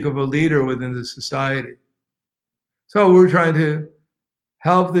to speak of a leader within the society. So we're trying to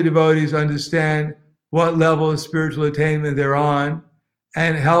help the devotees understand what level of spiritual attainment they're on,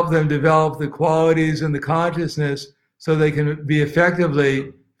 and help them develop the qualities and the consciousness so they can be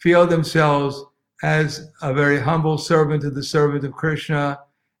effectively feel themselves as a very humble servant of the servant of Krishna,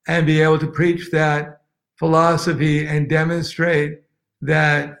 and be able to preach that philosophy and demonstrate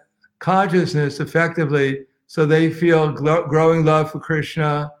that consciousness effectively, so they feel growing love for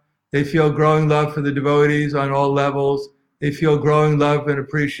Krishna, they feel growing love for the devotees on all levels, they feel growing love and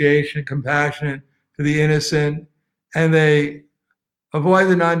appreciation, compassion for the innocent, and they avoid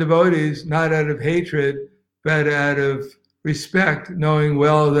the non-devotees, not out of hatred, but out of respect, knowing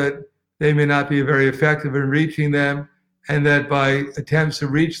well that they may not be very effective in reaching them, and that by attempts to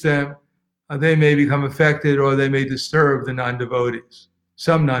reach them, they may become affected, or they may disturb the non-devotees,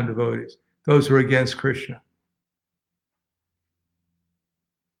 some non-devotees, those who are against Krishna.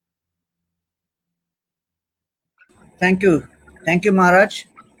 Thank you. Thank you, Maharaj,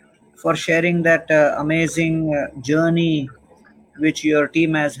 for sharing that amazing journey which your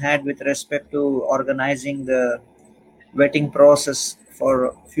team has had with respect to organizing the vetting process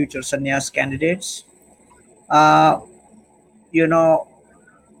for future sannyas candidates. You know,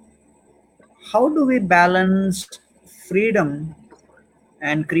 how do we balance freedom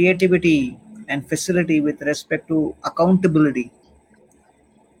and creativity and facility with respect to accountability,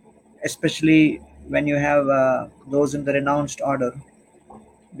 especially when you have those in the renounced order?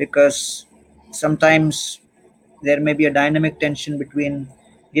 Because sometimes there may be a dynamic tension between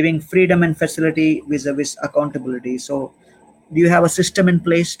giving freedom and facility vis-a-vis accountability. So do you have a system in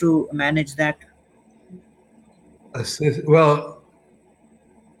place to manage that? Well,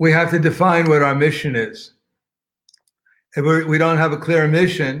 we have to define what our mission is. If we don't have a clear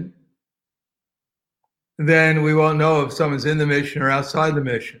mission, then we won't know if someone's in the mission or outside the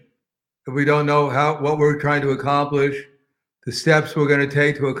mission. If we don't know what we're trying to accomplish, the steps we're going to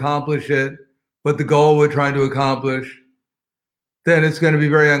take to accomplish it, what the goal we're trying to accomplish, then it's going to be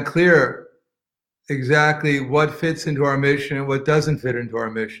very unclear exactly what fits into our mission and what doesn't fit into our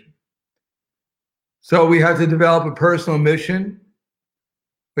mission. So we have to develop a personal mission.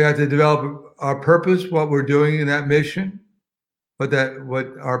 We have to develop our purpose, what we're doing in that mission, what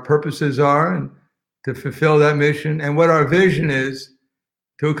our purposes are, and to fulfill that mission, and what our vision is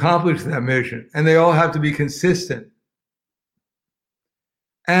to accomplish that mission. And they all have to be consistent.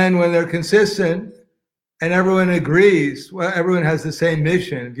 And when they're consistent and everyone agrees, well, everyone has the same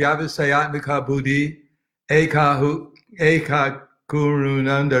mission. Vyavasayatmika buddhi, eka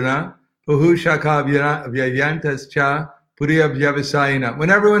kurunandana, bahushaka vyayantascha puriya vyavasayana. When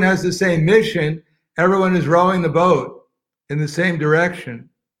everyone has the same mission, everyone is rowing the boat in the same direction,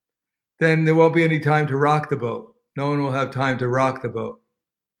 then there won't be any time to rock the boat. No one will have time to rock the boat.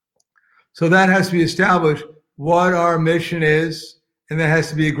 So that has to be established, what our mission is, and that has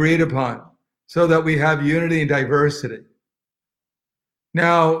to be agreed upon so that we have unity and diversity.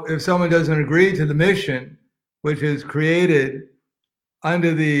 Now, if someone doesn't agree to the mission, which is created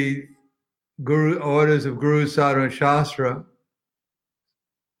under the orders of Guru, Sadhu, and Shastra,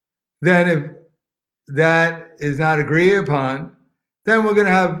 then if that is not agreed upon, then we're going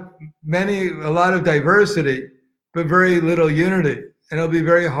to have a lot of diversity, but very little unity. and it'll be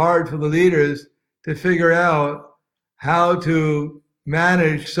very hard for the leaders to figure out how to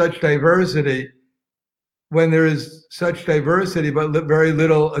manage such diversity when there is such diversity but very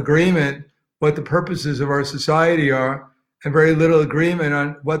little agreement what the purposes of our society are, and very little agreement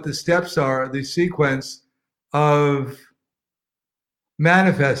on what the steps are, the sequence of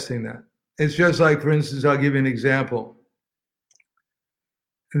manifesting that. It's just like, for instance, I'll give you an example,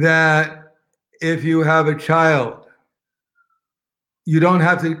 that if you have a child, you don't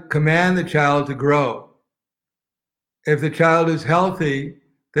have to command the child to grow. If the child is healthy,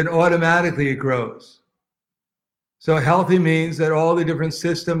 then automatically it grows. So healthy means that all the different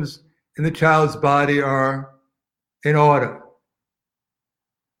systems in the child's body are in order.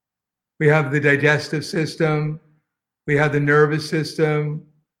 We have the digestive system, we have the nervous system,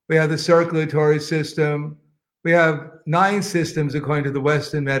 we have the circulatory system, we have 9 systems according to the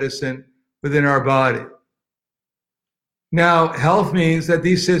Western medicine within our body. Now, health means that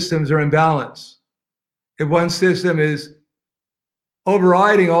these systems are in balance. If one system is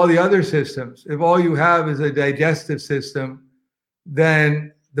overriding all the other systems, if all you have is a digestive system,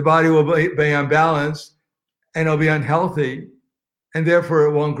 then the body will be unbalanced and it'll be unhealthy, and therefore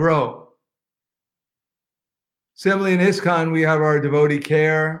it won't grow. Similarly, in ISKCON, we have our devotee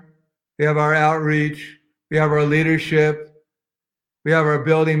care, we have our outreach, we have our leadership, we have our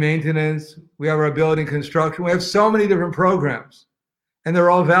building maintenance, we have our building construction. We have so many different programs, and they're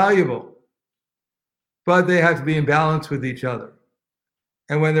all valuable, but they have to be in balance with each other.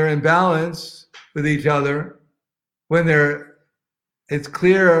 And when they're in balance with each other, it's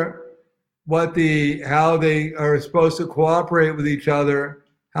clear how they are supposed to cooperate with each other,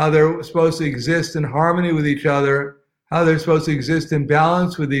 how they're supposed to exist in harmony with each other, how they're supposed to exist in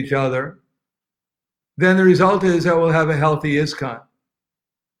balance with each other, then the result is that we'll have a healthy ISKCON.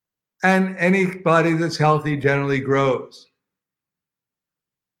 And any body that's healthy generally grows.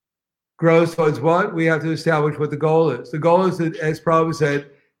 Grows towards what? We have to establish what the goal is. The goal is, as Prabhupada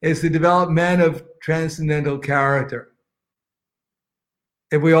said, is to develop men of transcendental character.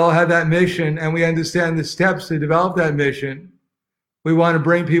 If we all have that mission and we understand the steps to develop that mission, we want to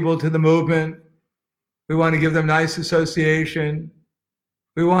bring people to the movement. We want to give them nice association.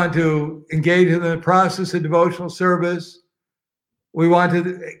 We want to engage in the process of devotional service. We want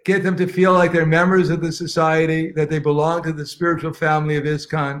to get them to feel like they're members of the society, that they belong to the spiritual family of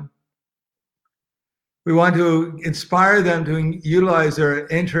ISKCON. We want to inspire them to utilize their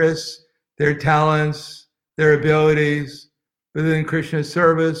interests, their talents, their abilities within Krishna's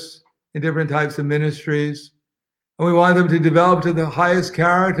service in different types of ministries. And we want them to develop to the highest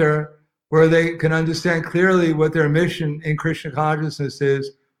character where they can understand clearly what their mission in Krishna consciousness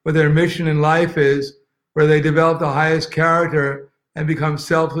is, what their mission in life is, where they develop the highest character and become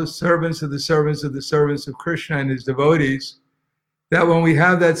selfless servants of the servants of the servants of Krishna and his devotees. That when we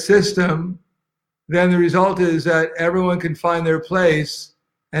have that system, then the result is that everyone can find their place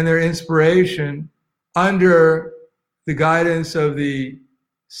and their inspiration under the guidance of the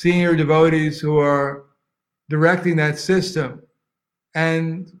senior devotees who are directing that system.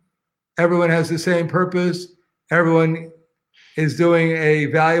 And everyone has the same purpose. Everyone is doing a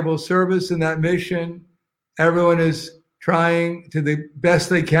valuable service in that mission. Everyone is trying to the best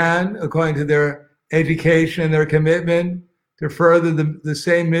they can, according to their education and their commitment, to further the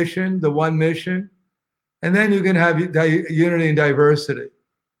same mission, the one mission. And then you can have unity and diversity,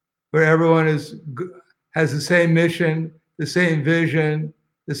 where everyone has the same mission, the same vision,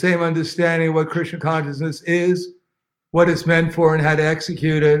 the same understanding of what Krishna consciousness is, what it's meant for, and how to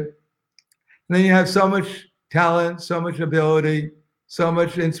execute it. And then you have so much talent, so much ability, so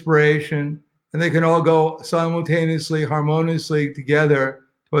much inspiration, and they can all go simultaneously, harmoniously together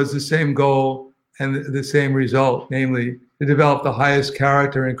towards the same goal and the same result, namely to develop the highest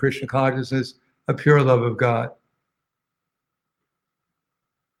character in Krishna consciousness, a pure love of God.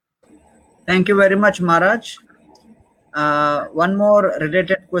 Thank you very much, Maharaj. One more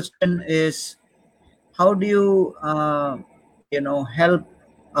related question is, how do you, help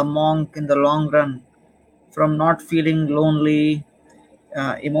a monk in the long run from not feeling lonely,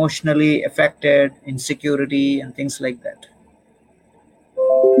 emotionally affected, insecurity, and things like that?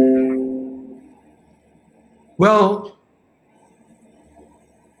 Well,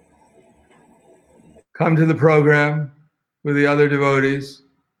 come to the program with the other devotees,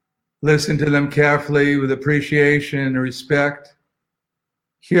 listen to them carefully with appreciation and respect,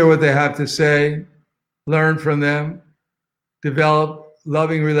 hear what they have to say, learn from them, develop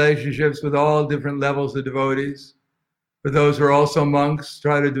loving relationships with all different levels of devotees. For those who are also monks,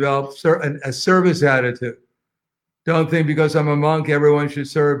 try to develop a service attitude. Don't think because I'm a monk, everyone should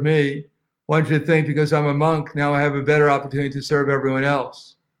serve me. one should think because I'm a monk, now I have a better opportunity to serve everyone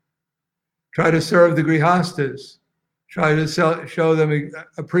else. Try to serve the grihastas. Try to show them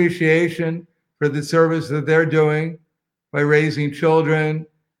appreciation for the service that they're doing by raising children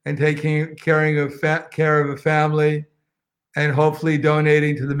and taking care of a family, and hopefully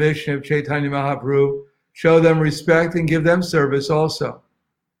donating to the mission of Chaitanya Mahaprabhu. Show them respect and give them service also.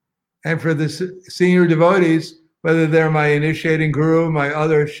 And for the senior devotees, whether they're my initiating guru, my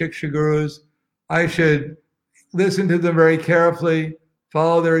other shiksha gurus, I should listen to them very carefully,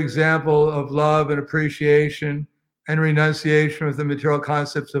 follow their example of love and appreciation and renunciation of the material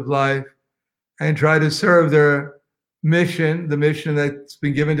concepts of life, and try to serve their mission, the mission that's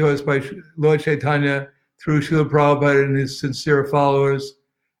been given to us by Lord Chaitanya through Srila Prabhupada and his sincere followers.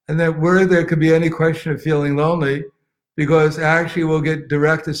 And that where there could be any question of feeling lonely, because actually we'll get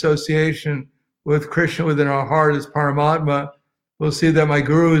direct association with Krishna within our heart as Paramatma. We'll see that my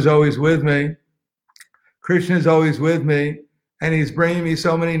guru is always with me. Krishna is always with me, and he's bringing me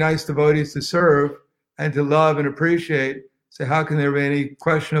so many nice devotees to serve and to love and appreciate. So how can there be any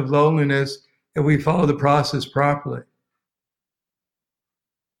question of loneliness if we follow the process properly?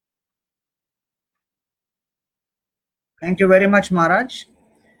 Thank you very much, Maharaj.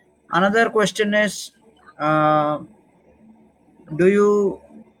 Another question is, do you,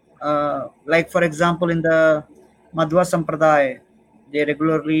 like for example, in the Madhva Sampradaya, they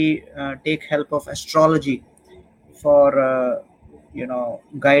regularly take help of astrology for,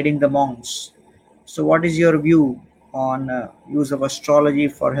 guiding the monks. So what is your view on use of astrology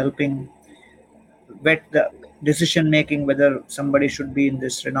for helping vet the decision making, whether somebody should be in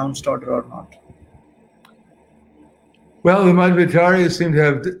this renounced order or not? Well, the Madhvacharyas seem to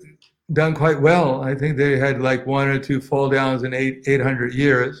have done quite well. I think they had like one or two fall downs in 800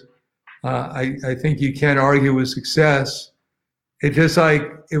 years. I think you can't argue with success. It's just like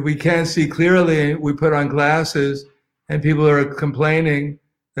if we can't see clearly, we put on glasses, and people are complaining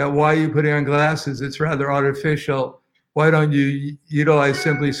that why are you putting on glasses? It's rather artificial. Why don't you utilize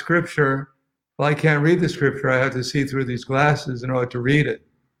simply scripture? Well, I can't read the scripture. I have to see through these glasses in order to read it.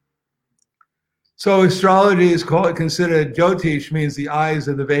 So astrology is considered, Jyotish means the eyes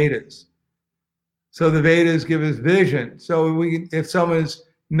of the Vedas. So the Vedas give us vision. So if someone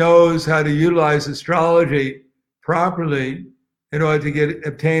knows how to utilize astrology properly in order to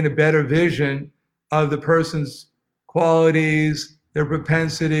obtain a better vision of the person's qualities, their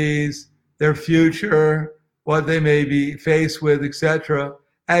propensities, their future, what they may be faced with, etc.,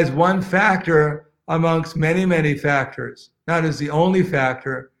 as one factor amongst many, many factors, not as the only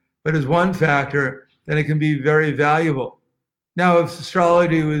factor, but as one factor, then it can be very valuable. Now, if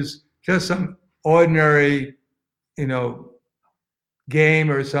astrology was just some ordinary,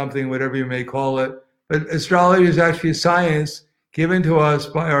 game or something, whatever you may call it, but astrology is actually a science given to us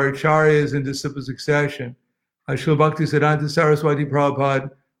by our acharyas in disciple succession. Srila Bhaktisiddhanta Saraswati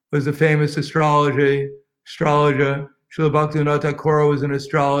Prabhupada was a famous astrologer. Srila Bhaktivinoda Thakur was an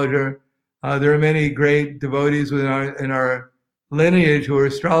astrologer. There are many great devotees in our lineage who are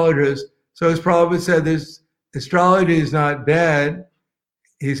astrologers. So as Prabhupada said, astrology is not bad.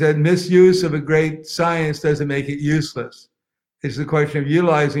 He said misuse of a great science doesn't make it useless. It's the question of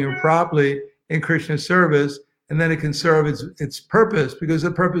utilizing it properly in Krishna service, and then it can serve its purpose, because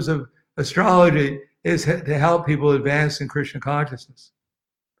the purpose of astrology is to help people advance in Krishna consciousness.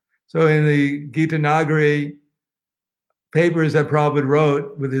 So in the Gita Nagari papers that Prabhupada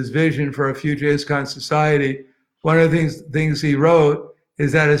wrote with his vision for a future ISKCON society, one of the things he wrote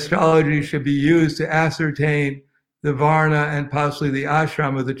is that astrology should be used to ascertain the varna and possibly the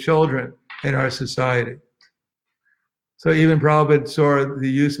ashram of the children in our society. So even Prabhupada saw the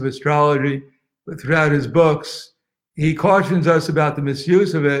use of astrology throughout his books. He cautions us about the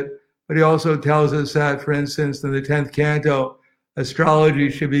misuse of it, but he also tells us that, for instance, in the 10th canto, astrology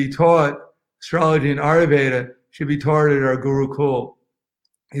and Ayurveda should be taught at our Gurukul.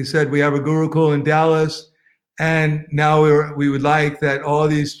 He said, we have a Gurukul in Dallas, and now we would like that all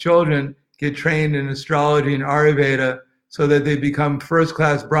these children get trained in astrology and Ayurveda so that they become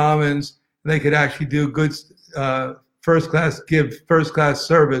first-class Brahmins, and they could actually do good give first-class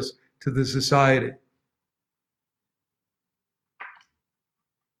service to the society.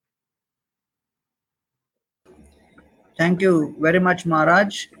 Thank you very much,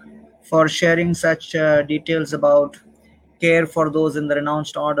 Maharaj, for sharing such details about care for those in the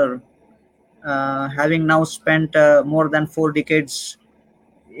renounced order. Having now spent more than 4 decades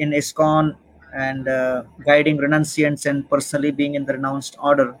in ISKCON and guiding renunciants and personally being in the renounced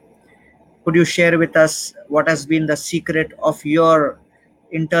order, could you share with us what has been the secret of your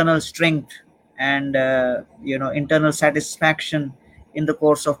internal strength and internal satisfaction in the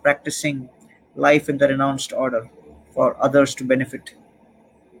course of practicing, life in the renounced order for others to benefit?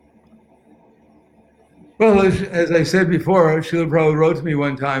 Well, as I said before, Srila Prabhupada wrote to me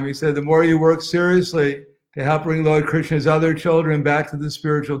one time. He said, the more you work seriously to help bring Lord Krishna's other children back to the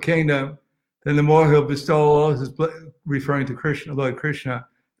spiritual kingdom, then the more he'll bestow all his, referring to Krishna, Lord Krishna,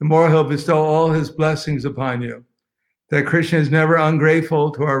 the more he'll bestow all his blessings upon you. That Krishna is never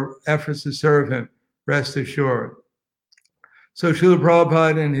ungrateful to our efforts to serve him, rest assured. So Srila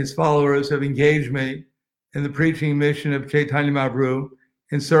Prabhupada and his followers have engaged me in the preaching mission of Chaitanya Mahaprabhu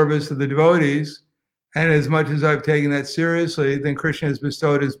in service of the devotees. And as much as I've taken that seriously, then Krishna has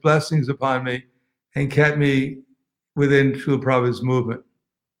bestowed his blessings upon me and kept me within Srila Prabhupada's movement.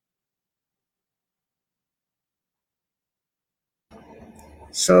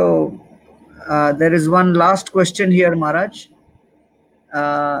 So there is one last question here, Maharaj.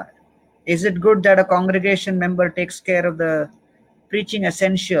 Is it good that a congregation member takes care of the preaching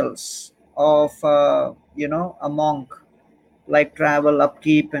essentials of, a monk, like travel,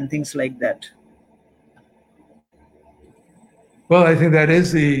 upkeep, and things like that? Well, I think that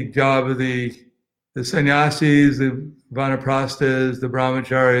is the job of the sannyasis, the vanaprasthas, the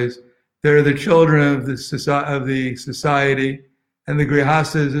brahmacharis. They're the children of the society, and the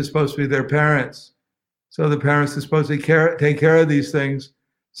grihastas are supposed to be their parents. So the parents are supposed to take care of these things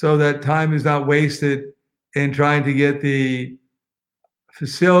so that time is not wasted in trying to get the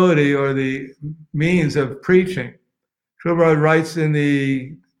facility or the means of preaching. Srila Prabhupada writes in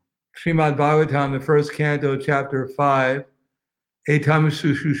the Srimad Bhagavatam, the first canto, chapter 5, Etam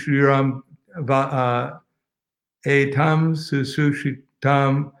sushushritam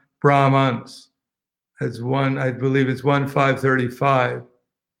brahmans. That's one, I believe it's 1:535.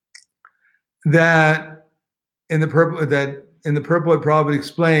 That in the purport Prabhupada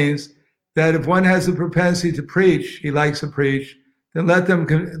explains that if one has the propensity to preach, he likes to preach, then let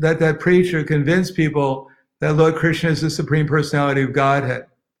that preacher convince people that Lord Krishna is the Supreme Personality of Godhead.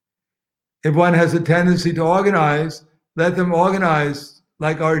 If one has a tendency to organize, let them organize,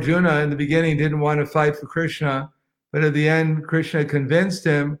 like Arjuna in the beginning didn't want to fight for Krishna, but at the end, Krishna convinced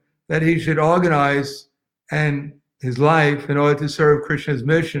him that he should organize and his life in order to serve Krishna's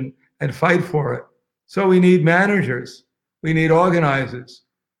mission and fight for it. So we need managers, we need organizers,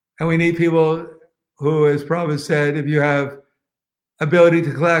 and we need people who, as Prabhupada said, if you have ability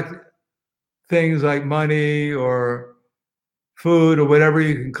to collect things like money or food or whatever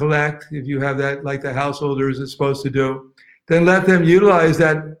you can collect, if you have that, like the householders are supposed to do, then let them utilize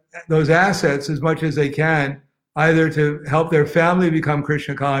those assets as much as they can, either to help their family become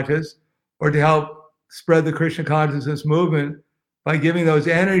Krishna conscious or to help spread the Krishna consciousness movement by giving those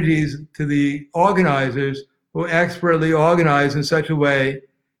energies to the organizers who expertly organize in such a way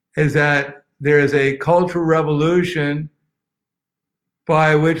as that there is a cultural revolution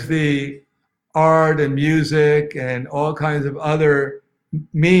by which the art and music and all kinds of other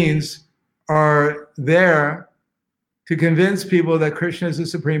means are there to convince people that Krishna is the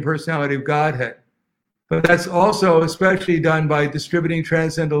Supreme Personality of Godhead. But that's also especially done by distributing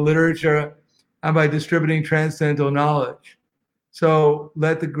transcendental literature and by distributing transcendental knowledge. So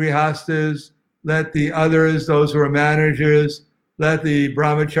let the grihastas, let the others, those who are managers, let the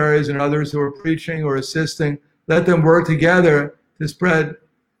brahmacharis and others who are preaching or assisting, let them work together to spread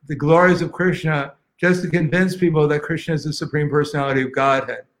the glories of Krishna, just to convince people that Krishna is the Supreme Personality of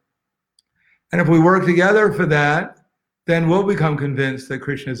Godhead. And if we work together for that, then we'll become convinced that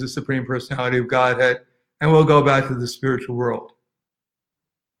Krishna is the Supreme Personality of Godhead, and we'll go back to the spiritual world.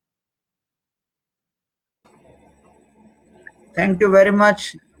 Thank you very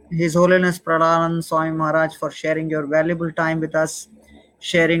much, His Holiness Pradhanand Swami Maharaj, for sharing your valuable time with us,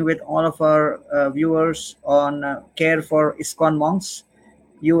 sharing with all of our viewers on care for ISKCON monks.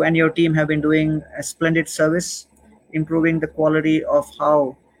 You and your team have been doing a splendid service, improving the quality of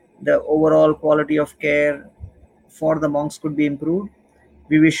how the overall quality of care for the monks could be improved.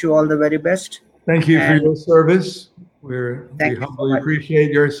 We wish you all the very best. Thank you for your service. We humbly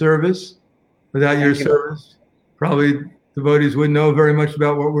appreciate your service. Without your service, probably devotees wouldn't know very much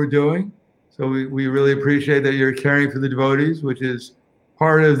about what we're doing. So we really appreciate that you're caring for the devotees, which is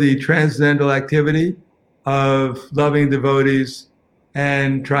part of the transcendental activity of loving devotees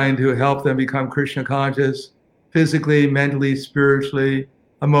and trying to help them become Krishna conscious, physically, mentally, spiritually,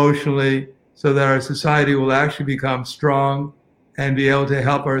 emotionally, so that our society will actually become strong and be able to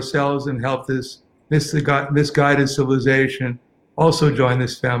help ourselves and help this misguided civilization also join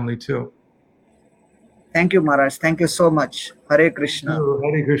this family too. Thank you, Maharaj. Thank you so much. Hare Krishna.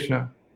 Hare Krishna.